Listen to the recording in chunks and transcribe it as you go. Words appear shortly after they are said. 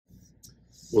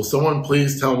Will someone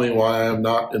please tell me why I'm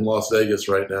not in Las Vegas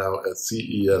right now at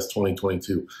CES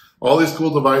 2022? All these cool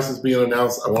devices being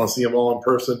announced, I want to see them all in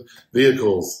person.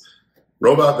 Vehicles,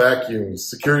 robot vacuums,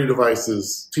 security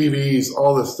devices, TVs,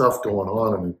 all this stuff going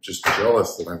on. And I'm just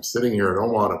jealous that I'm sitting here in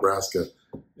Omaha, Nebraska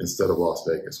instead of Las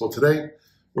Vegas. Well, today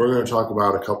we're going to talk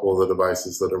about a couple of the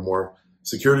devices that are more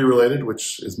security related,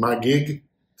 which is my gig.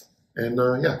 And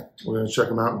yeah, we're going to check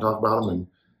them out and talk about them and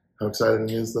how exciting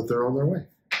it is that they're on their way.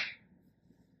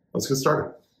 Let's get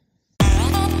started.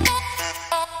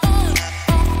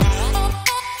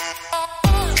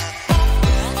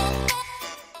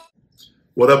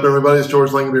 What up, everybody? It's George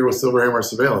Langenbeer with Silverhammer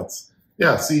Surveillance.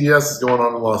 Yeah, CES is going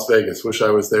on in Las Vegas. Wish I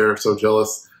was there. So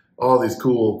jealous. All these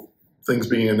cool things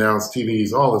being announced,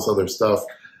 TVs, all this other stuff.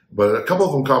 But a couple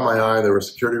of them caught my eye. They were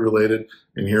security related.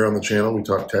 And here on the channel, we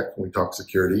talk tech and we talk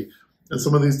security. And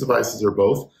some of these devices are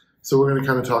both. So we're going to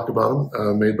kind of talk about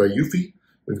them. Made by Eufy.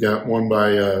 We've got one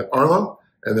by Arlo,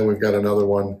 and then we've got another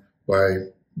one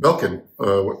by Belkin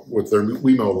with their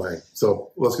WEMO line.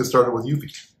 So let's get started with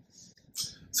Eufy.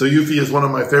 So Eufy is one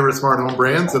of my favorite smart home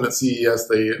brands, and at CES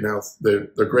they announced they're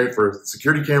great for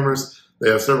security cameras. They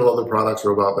have several other products,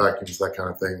 robot vacuums, that kind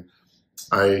of thing.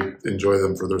 I enjoy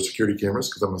them for their security cameras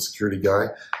because I'm a security guy,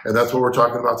 and that's what we're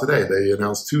talking about today. They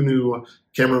announced two new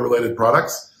camera-related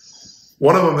products.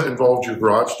 One of them involved your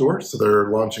garage door, so they're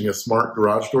launching a smart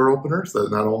garage door opener that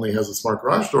not only has a smart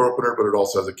garage door opener, but it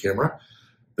also has a camera.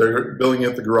 They're billing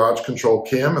it the Garage Control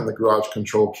Cam and the Garage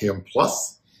Control Cam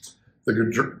Plus. The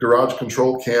Garage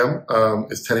Control Cam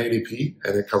is 1080p,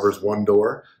 and it covers one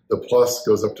door. The Plus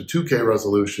goes up to 2K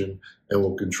resolution and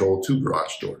will control two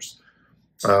garage doors.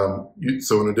 So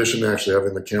in addition to actually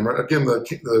having the camera, again,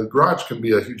 the garage can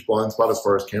be a huge blind spot as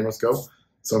far as cameras go.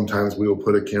 Sometimes we will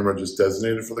put a camera just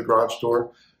designated for the garage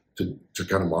door to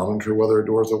kind of monitor whether a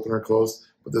door is open or closed.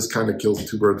 But this kind of kills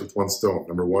two birds with one stone.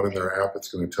 Number one, in their app, it's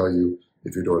going to tell you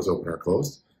if your door is open or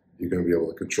closed. You're going to be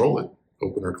able to control it,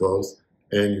 open or closed,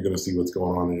 and you're going to see what's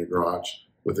going on in your garage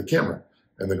with the camera.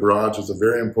 And the garage is a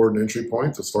very important entry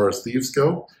point as far as thieves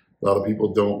go. A lot of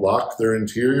people don't lock their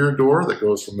interior door that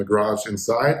goes from the garage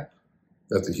inside.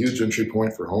 That's a huge entry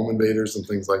point for home invaders and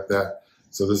things like that.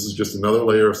 So this is just another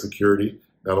layer of security.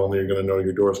 Not only are you going to know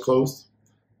your door is closed,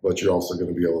 but you're also going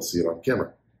to be able to see it on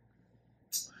camera.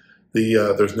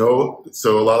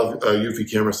 So a lot of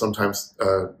Eufy cameras sometimes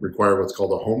require what's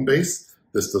called a home base.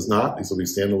 This does not. These will be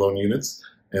standalone units,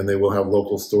 and they will have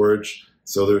local storage,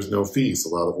 so there's no fees. A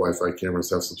lot of Wi-Fi cameras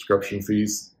have subscription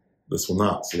fees. This will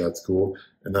not, so that's cool.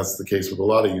 And that's the case with a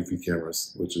lot of Eufy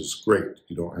cameras, which is great.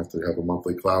 You don't have to have a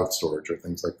monthly cloud storage or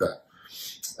things like that.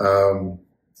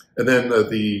 And then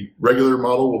the regular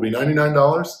model will be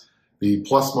 $99. The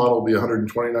Plus model will be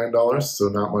 $129, so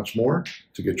not much more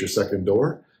to get your second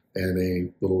door and a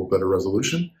little better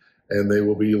resolution. And they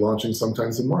will be launching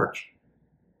sometimes in March.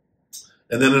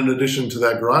 And then in addition to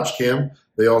that garage cam,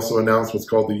 they also announced what's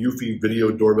called the Eufy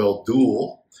Video Doorbell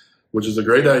Dual, which is a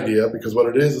great idea because what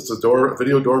it is, it's a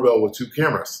video doorbell with two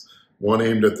cameras, one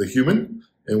aimed at the human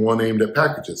and one aimed at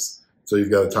packages. So you've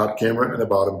got a top camera and a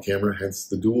bottom camera, hence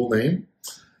the dual name.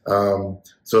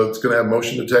 So it's going to have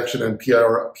motion detection and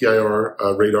PIR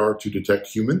radar to detect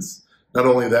humans. Not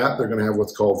only that, they're going to have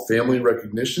what's called family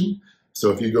recognition.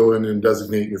 So if you go in and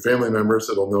designate your family members,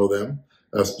 it'll know them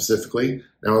specifically.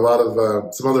 Now, a lot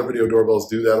of some other video doorbells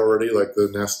do that already, like the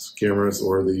Nest cameras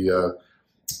or the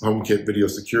HomeKit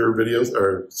Secure videos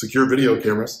or secure video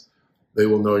cameras. They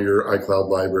will know your iCloud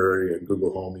library and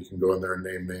Google Home. You can go in there and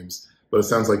name names. But it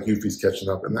sounds like Eufy's catching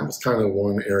up, and that was kind of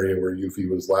one area where Eufy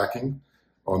was lacking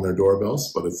on their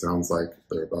doorbells, but it sounds like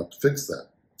they're about to fix that.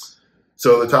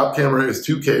 So the top camera is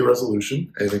 2K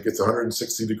resolution, and it gets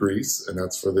 160 degrees, and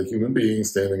that's for the human being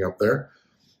standing up there.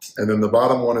 And then the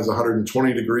bottom one is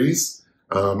 120 degrees,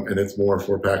 and it's more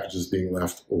for packages being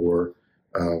left or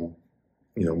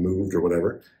moved or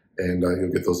whatever. And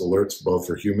you'll get those alerts both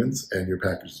for humans and your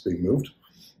packages being moved.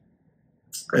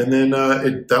 And then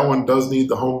that one does need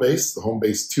the home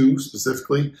base 2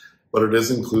 specifically, but it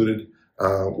is included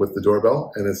with the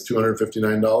doorbell, and it's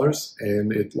 $259,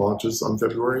 and it launches on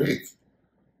February 8th.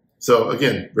 So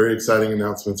again, very exciting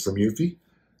announcements from Eufy.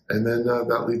 And then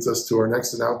that leads us to our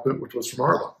next announcement, which was from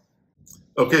Arlo.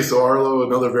 Okay, so Arlo,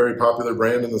 another very popular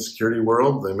brand in the security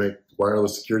world. They make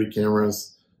wireless security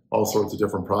cameras, all sorts of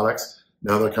different products.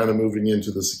 Now they're kind of moving into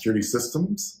the security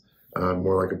systems,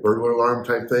 more like a burglar alarm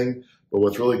type thing. But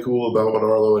what's really cool about what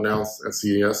Arlo announced at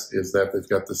CES is that they've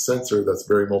got this sensor that's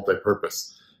very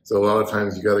multi-purpose. So a lot of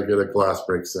times you got to get a glass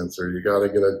break sensor, you got to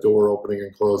get a door opening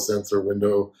and close sensor,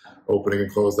 window opening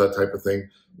and close, that type of thing.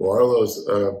 Well, Arlo's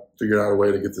figured out a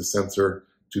way to get the sensor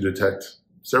to detect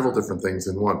several different things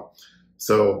in one.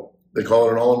 So they call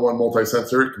it an all-in-one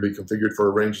multi-sensor. It can be configured for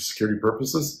a range of security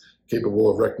purposes,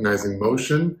 capable of recognizing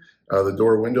motion, the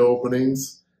door window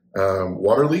openings,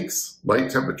 water leaks, light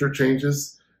temperature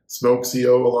changes, smoke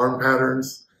CO alarm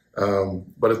patterns. So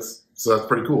that's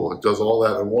pretty cool. It does all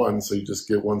that in one, so you just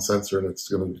get one sensor and it's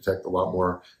going to detect a lot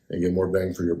more and get more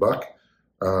bang for your buck.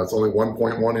 It's only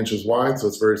 1.1 inches wide, so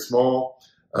it's very small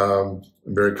and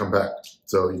very compact.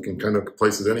 So you can kind of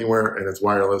place it anywhere, and it's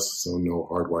wireless, so no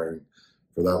hard wiring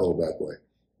for that little bad boy.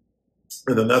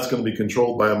 And then that's going to be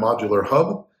controlled by a modular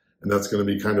hub, and that's going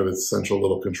to be kind of its central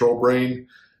little control brain.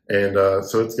 And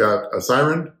so it's got a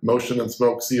siren, motion and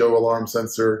smoke CO alarm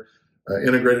sensor,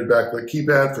 integrated backlit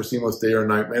keypad for seamless day or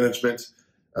night management.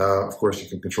 Of course, you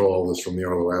can control all this from the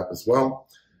Arlo app as well.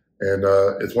 And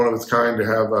it's one of its kind to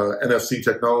have NFC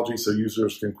technology, so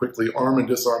users can quickly arm and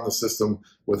disarm the system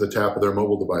with a tap of their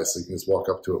mobile device. So you can just walk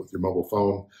up to it with your mobile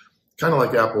phone, kind of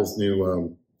like Apple's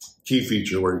new key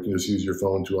feature where you can just use your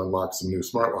phone to unlock some new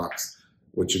smart locks,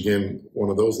 which again, one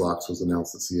of those locks was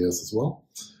announced at CES as well.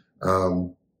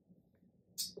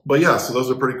 But yeah, so those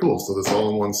are pretty cool. So this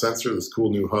all-in-one sensor, this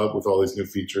cool new hub with all these new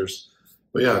features.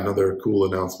 But yeah, another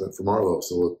cool announcement from Arlo.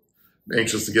 So I'm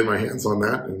anxious to get my hands on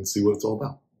that and see what it's all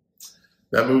about.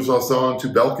 That moves us on to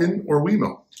Belkin or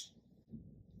WEMO.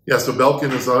 Yeah, so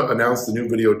Belkin has announced the new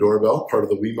video doorbell, part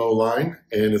of the WEMO line,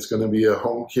 and it's going to be a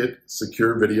HomeKit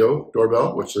Secure Video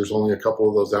Doorbell, which there's only a couple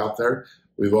of those out there.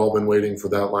 We've all been waiting for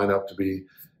that lineup to be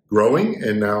growing,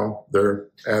 and now they're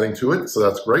adding to it, so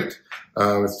that's great.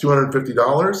 It's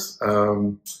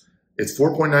 $250. It's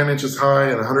 4.9 inches high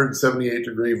and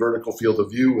 178-degree vertical field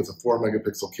of view with a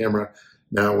 4-megapixel camera.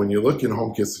 Now, when you look in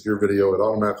HomeKit Secure Video, it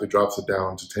automatically drops it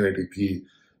down to 1080p,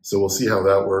 so we'll see how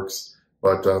that works.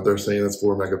 But they're saying it's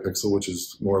 4 megapixel, which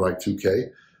is more like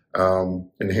 2K.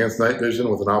 Enhanced night vision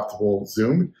with an optimal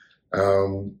zoom.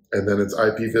 And then it's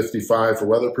IP55 for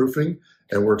weatherproofing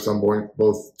and works on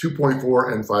both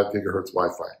 2.4 and 5 gigahertz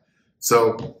Wi-Fi.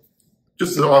 So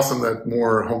just awesome that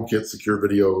more HomeKit Secure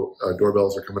Video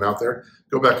doorbells are coming out there.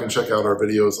 Go back and check out our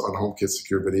videos on HomeKit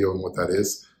Secure Video and what that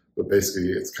is. But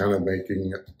basically, it's kind of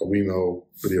making a WEMO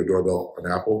video doorbell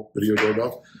an Apple video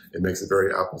doorbell. It makes it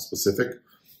very Apple specific.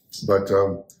 But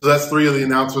so that's 3 of the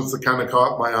announcements that kind of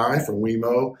caught my eye from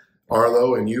WEMO,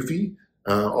 Arlo, and Eufy.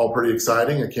 All pretty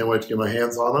exciting. I can't wait to get my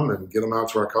hands on them and get them out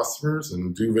to our customers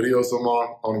and do videos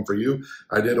on them for you.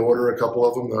 I did order a couple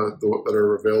of them that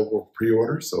are available for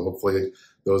pre-order, so hopefully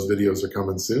those videos are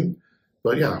coming soon.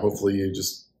 But yeah, hopefully you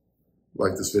just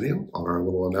like this video on our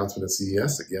little announcement at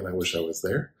CES. Again, I wish I was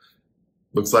there.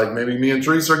 Looks like maybe me and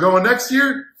Teresa are going next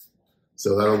year,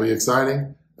 so that'll be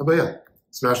exciting. But yeah,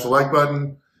 smash the like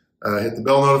button. Hit the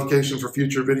bell notification for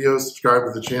future videos. Subscribe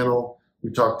to the channel.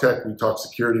 We talk tech, we talk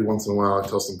security. Once in a while, I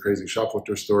tell some crazy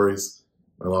shoplifter stories.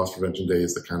 My loss prevention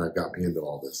days that kind of got me into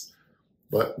all this.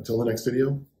 But until the next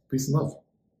video, peace and love.